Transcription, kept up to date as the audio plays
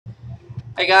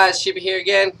Hey guys, Shiba here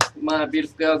again, my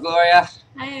beautiful girl Gloria.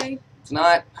 Hey.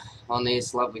 Tonight, on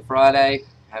this lovely Friday,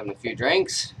 having a few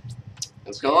drinks,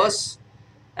 of course,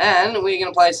 and we're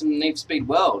going to play some Need for Speed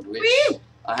World, which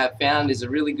I have found is a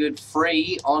really good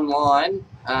free online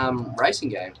racing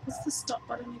game. What's the stop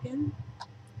button again?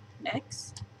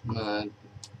 X?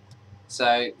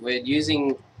 So we're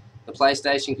using the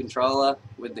PlayStation controller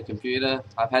with the computer.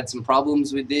 I've had some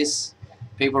problems with this.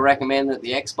 People recommend that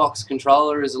the Xbox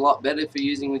controller is a lot better for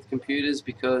using with computers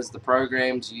because the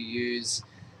programs you use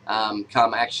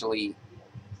come actually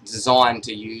designed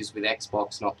to use with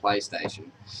Xbox, not PlayStation.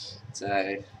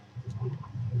 So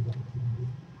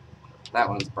that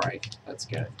one's break. Let's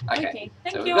go. Okay.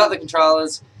 Thank So you. we've got the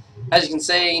controllers. As you can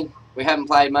see, we haven't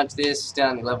played much of this. It's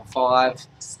down to level 5.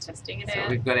 Just testing it So out.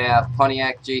 we've got our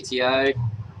Pontiac GTO.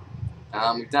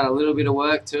 We've done a little bit of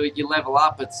work to it. You level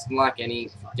up. It's like any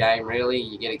game, really.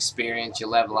 You get experience. You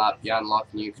level up. You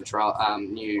unlock new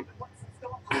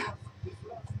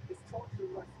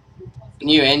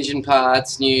new engine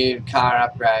parts, new car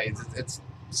upgrades. It's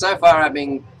so far I've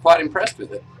been quite impressed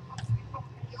with it.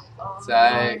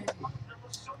 So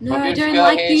No, my I beautiful don't girl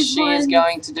like here, these she ones. is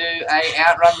going to do a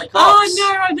outrun the cops. Oh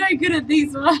no, I'm no good at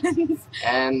these ones.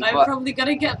 And I'm probably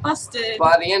gonna get busted.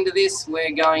 by the end of this,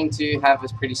 we're going to have a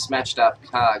pretty smashed up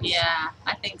car. Yeah,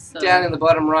 I think so. Down in the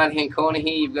bottom right hand corner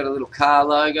here, you've got a little car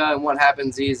logo, and what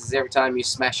happens is every time you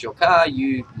smash your car,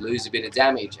 you lose a bit of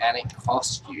damage, and it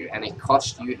costs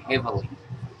you heavily.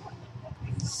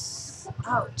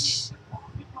 Ouch.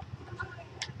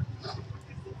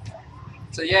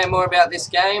 So yeah, more about this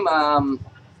game.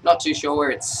 Not too sure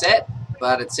where it's set,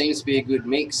 but it seems to be a good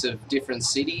mix of different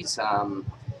cities.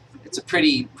 It's a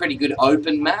pretty good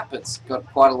open map. It's got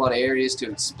quite a lot of areas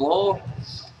to explore.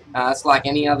 It's like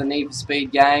any other Need for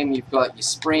Speed game. You've got your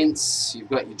sprints, you've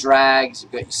got your drags,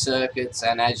 you've got your circuits,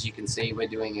 and as you can see, we're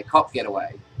doing a cop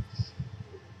getaway.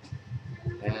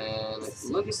 And it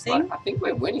looks like, I think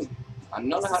we're winning. I'm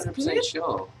not 100%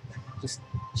 sure.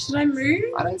 Should I move?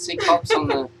 I don't see cops on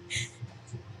the...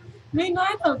 Me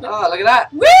neither. Oh, look at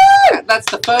that. Woo!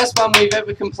 That's the first one we've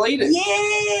ever completed.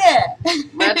 Yeah!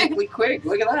 Magically quick.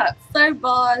 Look at that. So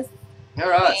boss.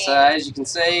 Alright, so as you can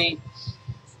see,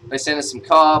 they sent us some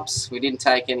cops. We didn't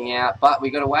take any out, but we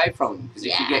got away from them. Because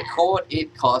if you get caught,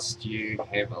 it costs you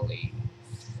heavily.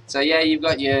 So yeah, you've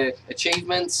got your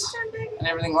achievements and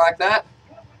everything like that.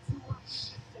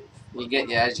 You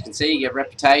get, as you can see, you get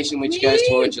reputation, which goes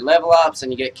towards your level ups,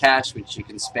 and you get cash, which you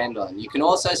can spend on. You can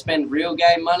also spend real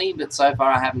game money, but so far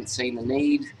I haven't seen the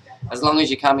need. As long as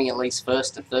you're coming at least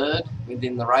first to third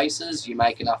within the races, you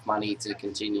make enough money to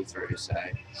continue through. So,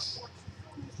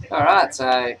 all right,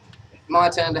 so my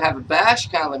turn to have a bash.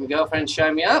 Can't let my girlfriend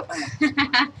show me up.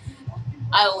 I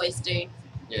always do.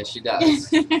 Yeah, she does.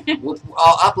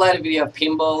 I'll upload a video of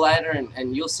pinball later,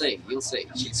 and you'll see. You'll see.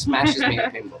 She smashes me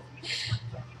at pinball.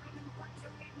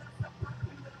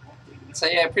 So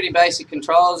yeah, pretty basic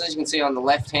controls. As you can see on the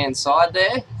left-hand side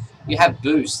there, you have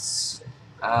boosts.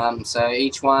 So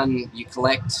each one you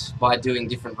collect by doing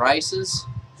different races,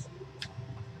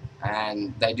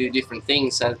 and they do different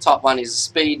things. So the top one is a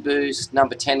speed boost,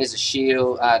 number 10 is a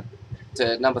shield,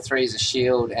 to number 3 is a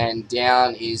shield, and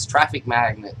down is traffic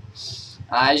magnet.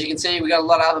 As you can see, we've got a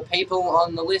lot of other people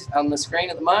on the list on the screen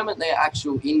at the moment. They're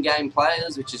actual in-game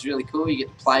players, which is really cool. You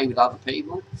get to play with other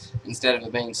people instead of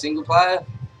it being single player.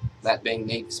 That being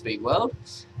Need for Speed World.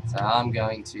 So I'm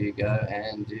going to go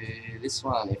and do this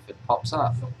one if it pops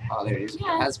up. Oh, there it is.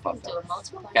 Yeah, it has popped up.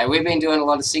 Okay, we've been doing a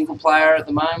lot of single player at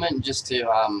the moment just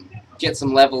to get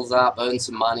some levels up, earn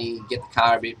some money, get the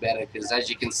car a bit better, because as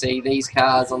you can see, these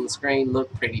cars on the screen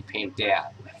look pretty pimped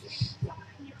out.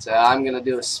 So I'm going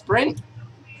to do a sprint.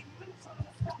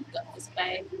 Got this,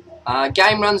 babe.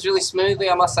 Game runs really smoothly.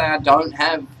 I must say I don't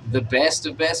have the best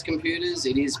of best computers.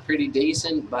 It is pretty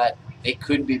decent, but it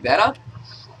could be better.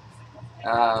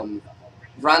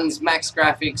 Runs max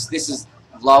graphics. This is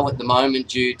low at the moment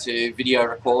due to video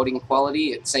recording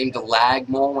quality. It seemed to lag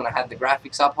more when I had the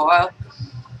graphics up higher.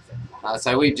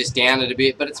 So we've just downed it a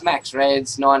bit, but it's max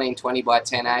reds, 1920 by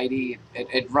 1080.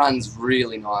 It runs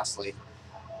really nicely.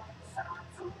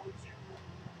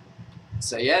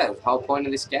 So yeah, the whole point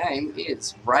of this game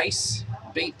is race,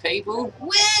 beat people,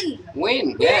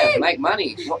 win, yeah, make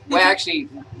money. What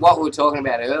we were talking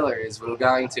about earlier is we were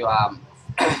going to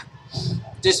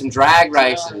do some drag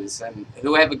races, and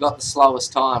whoever got the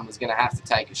slowest time was going to have to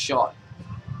take a shot.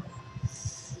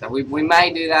 So we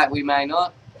may do that, we may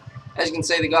not. As you can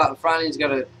see, the guy at the front, he's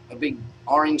got a big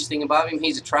orange thing above him.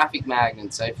 He's a traffic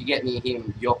magnet, so if you get near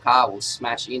him, your car will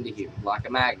smash into him like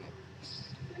a magnet.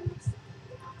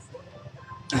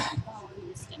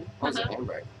 What's the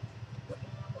handbrake?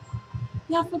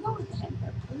 Yeah, I forgot what the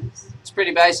handbrake was. It's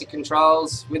pretty basic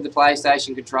controls. With the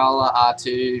PlayStation controller,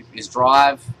 R2 is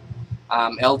drive,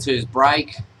 L2 is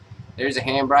brake. There is a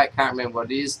handbrake, can't remember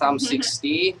what it is, thumbstick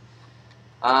steer.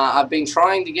 I've been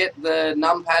trying to get the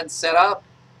numpad set up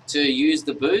to use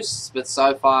the boosts, but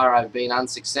so far I've been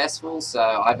unsuccessful, so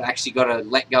I've actually got to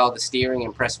let go of the steering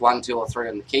and press 1, 2 or 3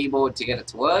 on the keyboard to get it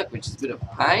to work, which is a bit of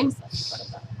a pain,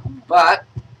 but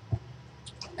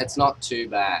it's not too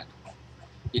bad.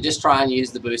 You just try and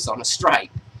use the boost on a straight.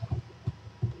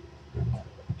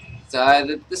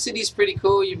 So the city's pretty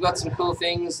cool. You've got some cool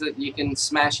things that you can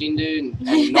smash into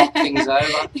and knock things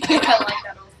over. Yeah, like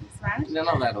that awesome smash. No,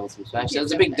 not that awesome smash.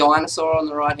 There's a big dinosaur on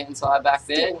the right-hand side back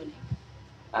there.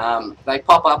 They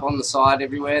pop up on the side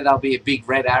everywhere. There'll be a big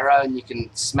red arrow and you can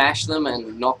smash them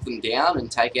and knock them down and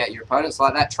take out your opponents,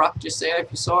 like that truck just there if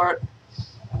you saw it.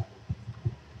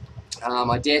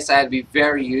 I dare say it'd be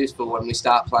very useful when we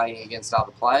start playing against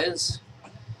other players.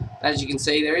 As you can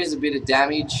see, there is a bit of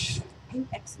damage.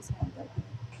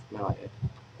 No idea.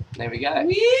 There we go.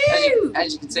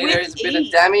 As you can see, there is a bit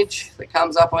of damage that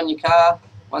comes up on your car.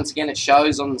 Once again, it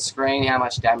shows on the screen how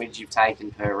much damage you've taken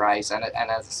per race, and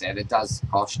as I said, it does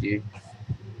cost you.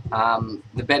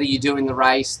 The better you do in the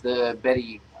race, the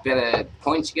better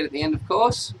points you get at the end, of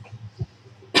course.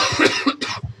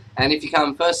 And if you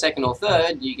come first, second, or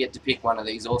third, you get to pick one of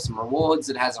these awesome rewards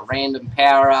that has a random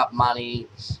power-up, money,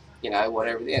 you know,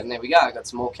 whatever. And there we go. I got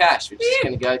some more cash, which is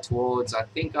going to go towards. I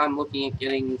think I'm looking at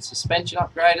getting suspension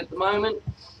upgrade at the moment.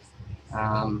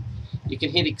 You can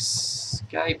hit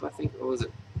escape, I think, or was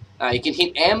it? You can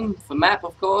hit M for map,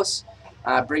 of course.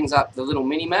 Brings up the little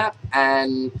mini map,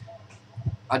 and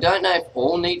I don't know if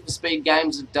all Need for Speed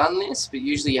games have done this, but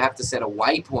usually you have to set a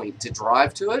waypoint to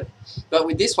drive to it. But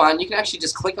with this one, you can actually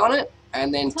just click on it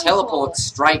and then teleport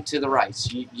straight to the race.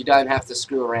 You don't have to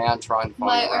screw around trying to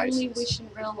find the races. My only wish in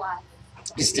real life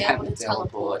is to have to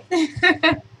teleport.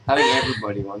 I think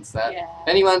everybody wants that. Yeah. If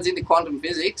anyone's into quantum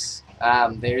physics,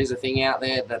 there is a thing out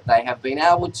there that they have been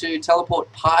able to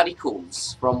teleport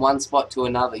particles from one spot to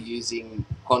another using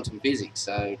quantum physics.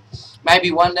 So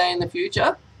maybe one day in the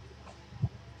future.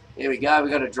 Here we go,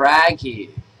 we've got a drag here.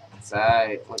 So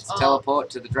let's teleport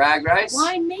to the drag race.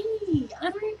 Why me?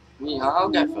 I don't... Yeah, I'll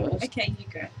go first. Okay, you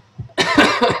go.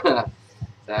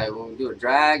 So we'll do a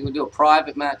drag, we'll do a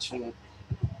private match. And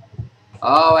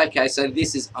oh, okay, so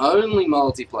this is only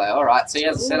multiplayer. Alright, so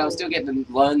as I said, I'm still getting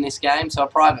to learn this game. So a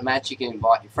private match, you can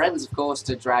invite your friends, of course,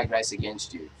 to drag race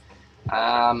against you.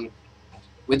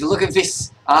 With the look of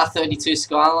this R32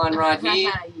 Skyline right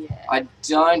here, Yeah. I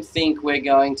don't think we're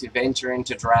going to venture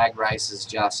into drag races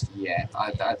just yet.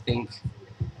 I think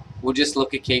we'll just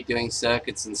look at keep doing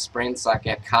circuits and sprints. Like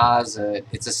our cars,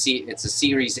 it's a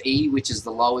Series E, which is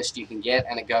the lowest you can get,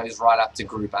 and it goes right up to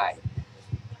Group A.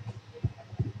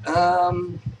 Got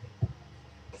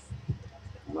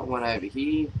one over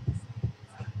here.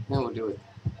 Then we'll do it.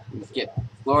 We'll get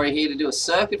Gloria here to do a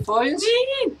circuit for you.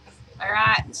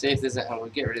 Alright. And see if there's a, and we'll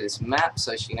get rid of this map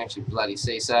so she can actually bloody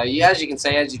see. So as you can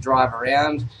see, as you drive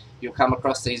around, you'll come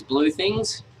across these blue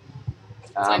things.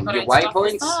 Your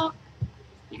waypoints.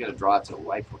 You got to drive to a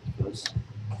waypoint first.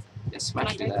 Yeah,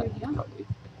 smash through that. Probably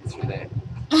through there.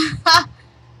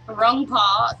 Wrong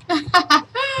part.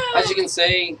 As you can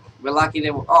see, we're lucky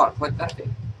there. Oh, collect that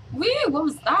thing. Weird, what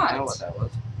was that? I don't know what that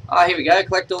was. Oh, here we go.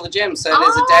 Collect all the gems. So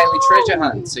there's a daily treasure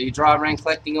hunt. So you drive around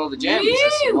collecting all the gems.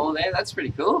 There's some more there. That's pretty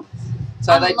cool.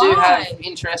 So they do have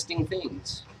interesting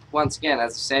things. Once again,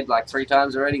 as I said like 3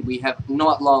 times already, we have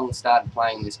not long started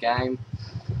playing this game.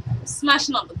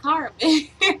 Smashing up the car a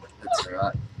bit. That's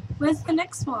alright. Where's the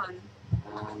next one?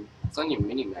 It's on your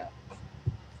mini-map.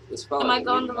 Am I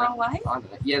going the wrong way? I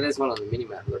don't know. Yeah, there's one on the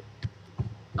mini-map. Look.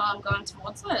 Oh, I'm going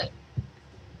towards it.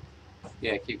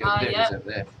 Yeah, keep going. There it is over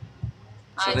there.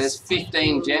 So I there's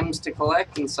 15 gems to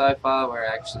collect, and so far we're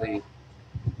actually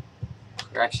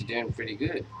doing pretty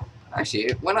good.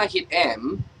 Actually, when I hit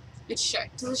M, does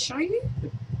it show you?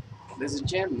 There's a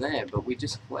gem there, but we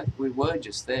were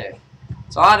just there.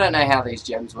 So I don't know how these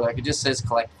gems work. It just says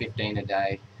collect 15 a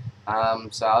day.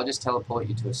 So I'll just teleport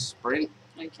you to a sprint.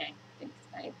 Okay, thanks,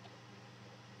 babe.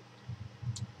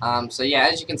 So yeah,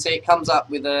 as you can see, it comes up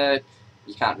with a.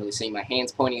 You can't really see my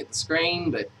hands pointing at the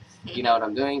screen, but you know what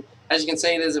I'm doing. As you can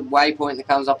see, there's a waypoint that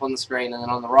comes up on the screen, and then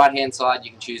on the right-hand side,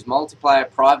 you can choose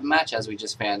multiplayer, private match, as we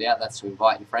just found out. That's to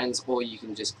invite your friends, or you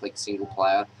can just click single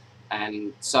player.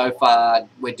 And so far,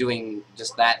 we're doing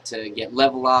just that to get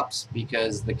level ups,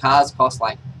 because the cars cost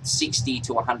like $60,000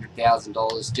 to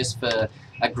 $100,000 just for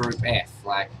a Group F.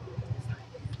 Like,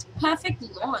 perfect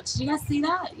launch. Did you guys see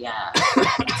that? Yeah,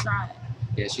 that's right.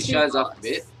 yeah, she shows off a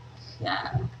bit.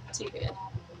 Yeah, too good.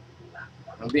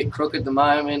 I'm a bit crook at the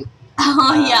moment.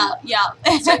 Oh, yeah.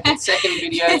 Second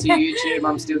video to YouTube.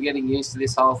 I'm still getting used to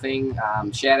this whole thing.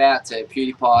 Shout out to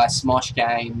PewDiePie, Smosh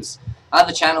Games,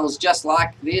 other channels just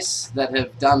like this that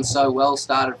have done so well,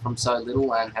 started from so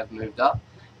little and have moved up.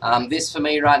 This for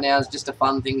me right now is just a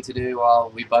fun thing to do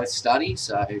while we both study,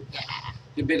 so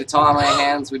a bit of time on our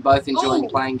hands. We both enjoying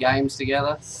playing games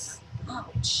together.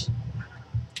 Ouch.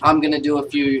 I'm going to do a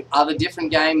few other different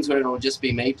games where it'll just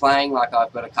be me playing, like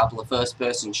I've got a couple of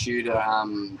first-person shooter,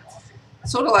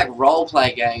 sort of like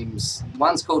role-play games.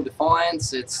 One's called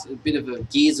Defiance. It's a bit of a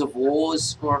Gears of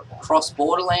Wars or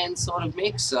cross-Borderlands sort of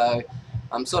mix, so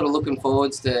I'm sort of looking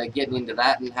forward to getting into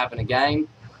that and having a game.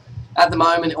 At the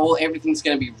moment, everything's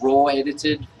going to be raw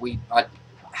edited. I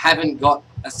haven't got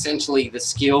essentially the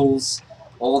skills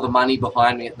or the money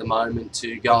behind me at the moment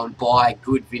to go and buy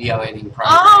good video editing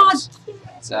programs.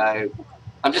 So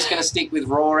I'm just going to stick with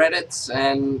raw edits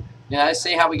and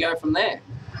see how we go from there.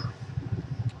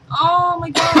 Oh my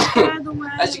god, get out of the way.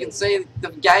 As you can see, the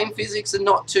game physics are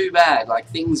not too bad. Like,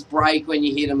 things break when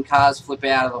you hit them, cars flip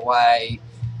out of the way.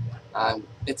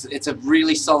 It's a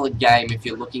really solid game if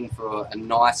you're looking for a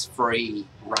nice free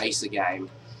racer game.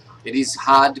 It is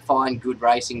hard to find good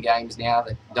racing games now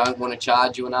that don't want to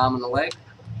charge you an arm and a leg.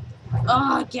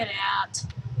 Oh, get out.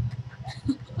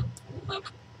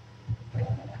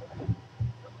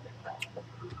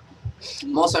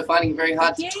 I'm also finding it very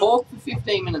hard to talk for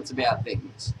 15 minutes about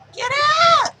things. Get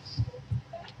out!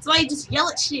 That's why you just yell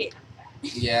at shit.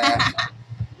 Yeah.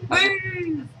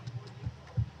 Move!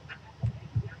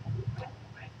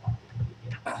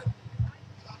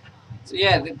 So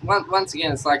yeah, once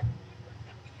again, it's like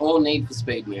all Need for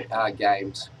Speed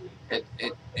games.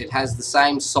 It has the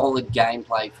same solid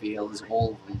gameplay feel as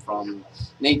all of them, from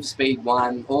Need for Speed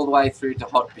 1 all the way through to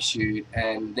Hot Pursuit,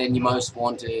 and then your Most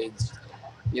Wanted.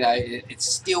 It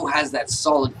still has that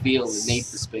solid feel that Need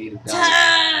for Speed have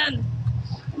done.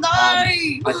 No!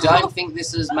 I don't think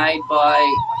this is made by,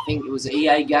 I think it was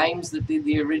EA Games that did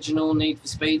the original Need for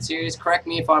Speed series. Correct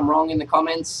me if I'm wrong in the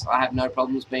comments. I have no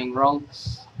problems being wrong.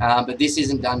 But this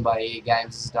isn't done by EA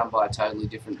Games. This is done by totally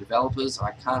different developers.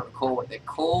 I can't recall what they're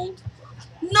called.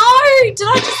 No! Did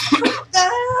I just put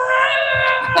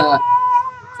that?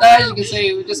 So as you can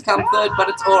see, we just come third, but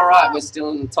it's alright. We're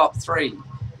still in the top 3.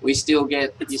 You still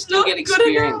get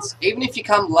experience. Even if you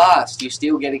come last, you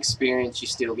still get experience, you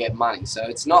still get money. So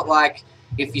it's not like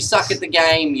if you suck at the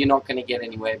game, you're not going to get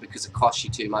anywhere because it costs you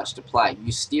too much to play.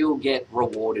 You still get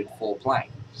rewarded for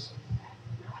playing.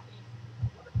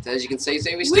 So as you can see,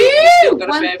 we still got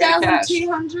a fair bit of cash.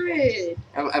 1,200.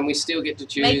 And we still get to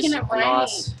choose a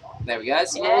nice... There we go,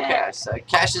 some more cash. So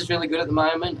cash is really good at the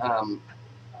moment.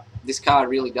 This car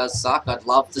really does suck. I'd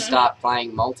love to start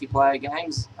playing multiplayer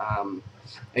games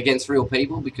against real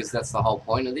people, because that's the whole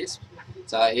point of this.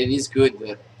 So it is good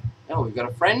that... Oh, we've got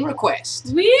a friend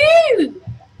request. Woo!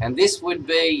 And this would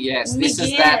be, yes, this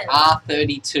is that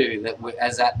R32 that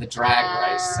as at the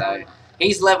drag race. So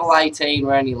he's level 18,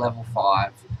 we're only level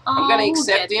 5. I'm going to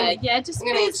accept him. Yeah, just I'm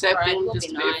going to accept him just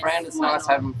to be a friend. It's nice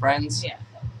having friends. Yeah.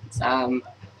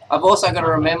 I've also got to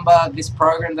remember this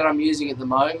program that I'm using at the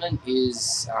moment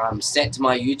is set to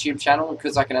my YouTube channel,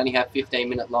 because I can only have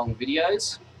 15-minute long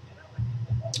videos.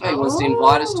 He wants to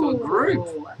invite us to a group.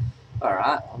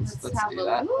 Alright, let's do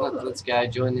that. Let's go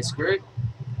join this group.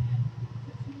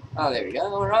 Oh, there we go.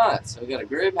 Alright, so we've got a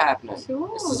group happening. Cool.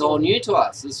 This is all new to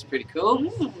us. This is pretty cool.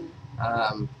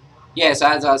 Yeah, so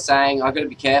as I was saying, I've got to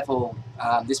be careful.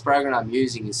 This program I'm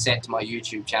using is set to my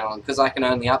YouTube channel, and because I can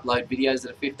only upload videos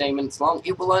that are 15 minutes long,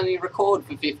 it will only record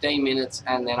for 15 minutes,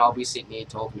 and then I'll be sitting here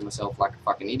talking to myself like a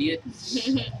fucking idiot.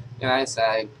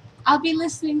 So... I'll be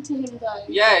listening to him though.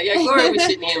 Yeah, Gloria will be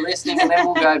sitting here listening, and then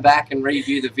we'll go back and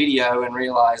review the video and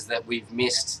realise that we've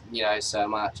missed, so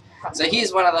much. So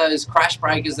here's one of those crash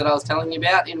breakers that I was telling you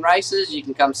about in races. You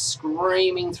can come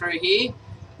screaming through here.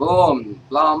 Boom,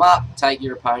 blow them up, take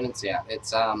your opponents out.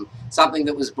 It's something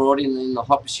that was brought in the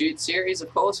Hot Pursuit series,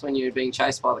 of course, when you're being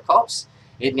chased by the cops.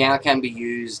 It now can be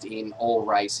used in all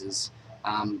races.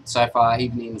 So far,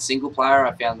 even in single player,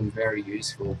 I found them very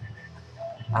useful.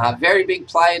 Very big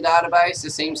player database.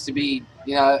 There seems to be,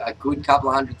 a good couple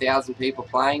of 100,000 people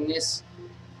playing this.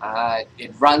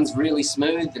 It runs really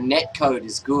smooth. The netcode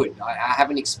is good. I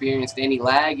haven't experienced any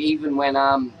lag, even when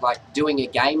like doing a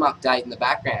game update in the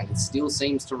background. It still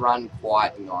seems to run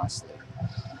quite nicely.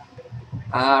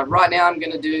 Right now, I'm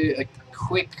going to do a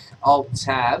quick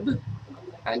Alt-Tab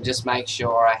and just make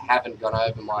sure I haven't gone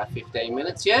over my 15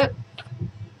 minutes yet.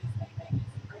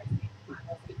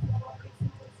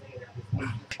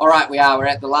 Alright, we're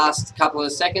at the last couple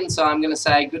of seconds, so I'm going to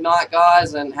say good night,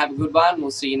 guys, and have a good one.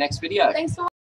 We'll see you next video. Thanks for